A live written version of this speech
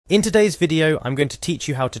In today's video, I'm going to teach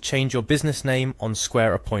you how to change your business name on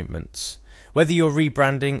Square Appointments. Whether you're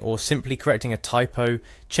rebranding or simply correcting a typo,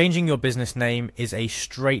 changing your business name is a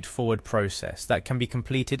straightforward process that can be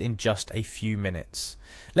completed in just a few minutes.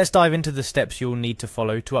 Let's dive into the steps you'll need to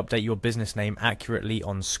follow to update your business name accurately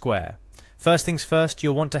on Square. First things first,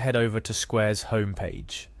 you'll want to head over to Square's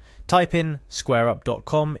homepage. Type in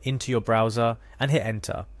squareup.com into your browser and hit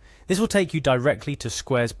enter. This will take you directly to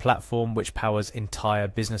Square's platform, which powers entire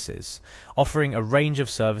businesses, offering a range of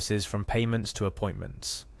services from payments to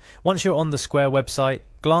appointments. Once you're on the Square website,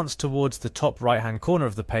 glance towards the top right hand corner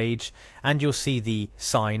of the page and you'll see the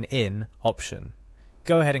Sign In option.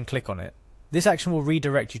 Go ahead and click on it. This action will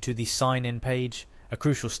redirect you to the Sign In page, a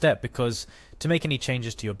crucial step because to make any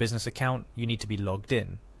changes to your business account, you need to be logged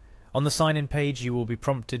in. On the Sign In page, you will be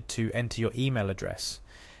prompted to enter your email address.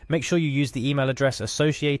 Make sure you use the email address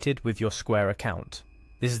associated with your Square account.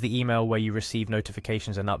 This is the email where you receive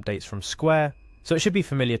notifications and updates from Square, so it should be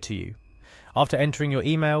familiar to you. After entering your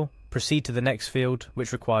email, proceed to the next field,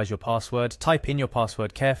 which requires your password. Type in your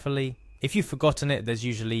password carefully. If you've forgotten it, there's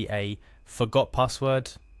usually a forgot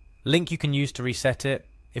password link you can use to reset it.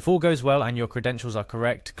 If all goes well and your credentials are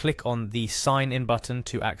correct, click on the Sign In button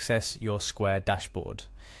to access your Square dashboard.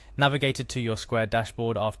 Navigated to your Square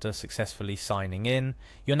dashboard after successfully signing in,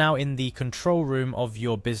 you're now in the control room of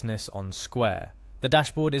your business on Square. The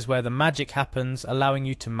dashboard is where the magic happens, allowing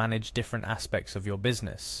you to manage different aspects of your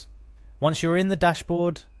business. Once you're in the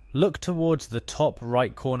dashboard, look towards the top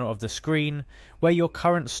right corner of the screen where your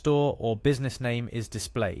current store or business name is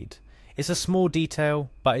displayed. It's a small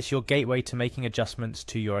detail, but it's your gateway to making adjustments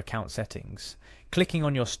to your account settings. Clicking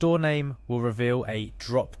on your store name will reveal a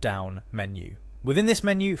drop-down menu. Within this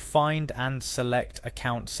menu, find and select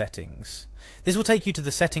Account Settings. This will take you to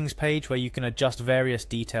the settings page where you can adjust various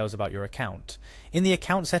details about your account. In the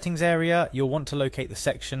Account Settings area, you'll want to locate the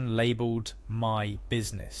section labelled My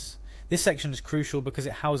Business. This section is crucial because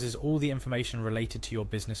it houses all the information related to your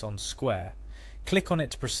business on Square. Click on it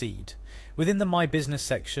to proceed. Within the My Business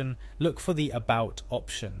section, look for the About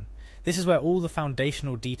option. This is where all the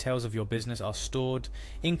foundational details of your business are stored,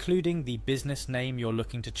 including the business name you're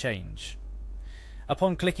looking to change.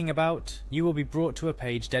 Upon clicking About, you will be brought to a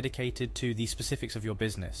page dedicated to the specifics of your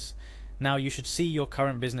business. Now you should see your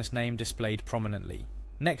current business name displayed prominently.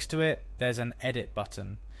 Next to it, there's an Edit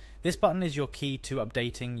button. This button is your key to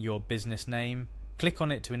updating your business name. Click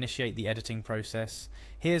on it to initiate the editing process.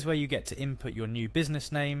 Here's where you get to input your new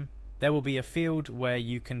business name. There will be a field where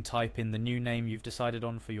you can type in the new name you've decided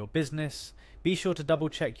on for your business. Be sure to double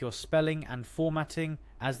check your spelling and formatting,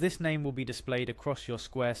 as this name will be displayed across your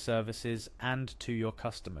Square services and to your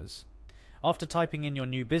customers. After typing in your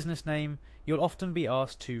new business name, you'll often be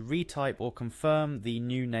asked to retype or confirm the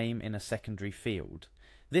new name in a secondary field.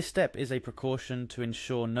 This step is a precaution to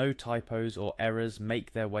ensure no typos or errors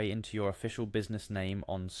make their way into your official business name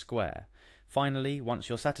on Square. Finally, once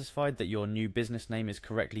you're satisfied that your new business name is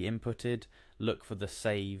correctly inputted, look for the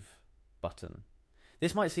Save button.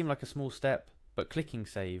 This might seem like a small step, but clicking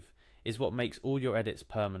Save is what makes all your edits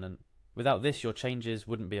permanent. Without this, your changes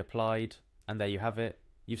wouldn't be applied, and there you have it.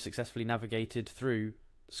 You've successfully navigated through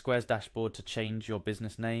Square's dashboard to change your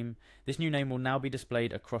business name. This new name will now be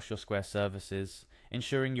displayed across your Square services,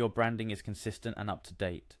 ensuring your branding is consistent and up to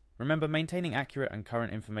date. Remember, maintaining accurate and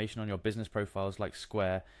current information on your business profiles like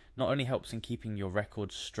Square not only helps in keeping your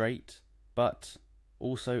records straight, but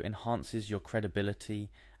also enhances your credibility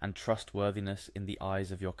and trustworthiness in the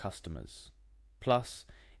eyes of your customers. Plus,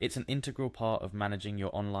 it's an integral part of managing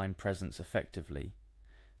your online presence effectively.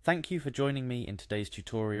 Thank you for joining me in today's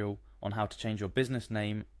tutorial on how to change your business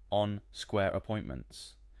name on Square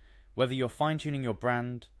Appointments. Whether you're fine-tuning your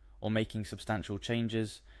brand or making substantial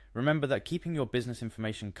changes, remember that keeping your business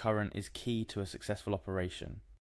information current is key to a successful operation.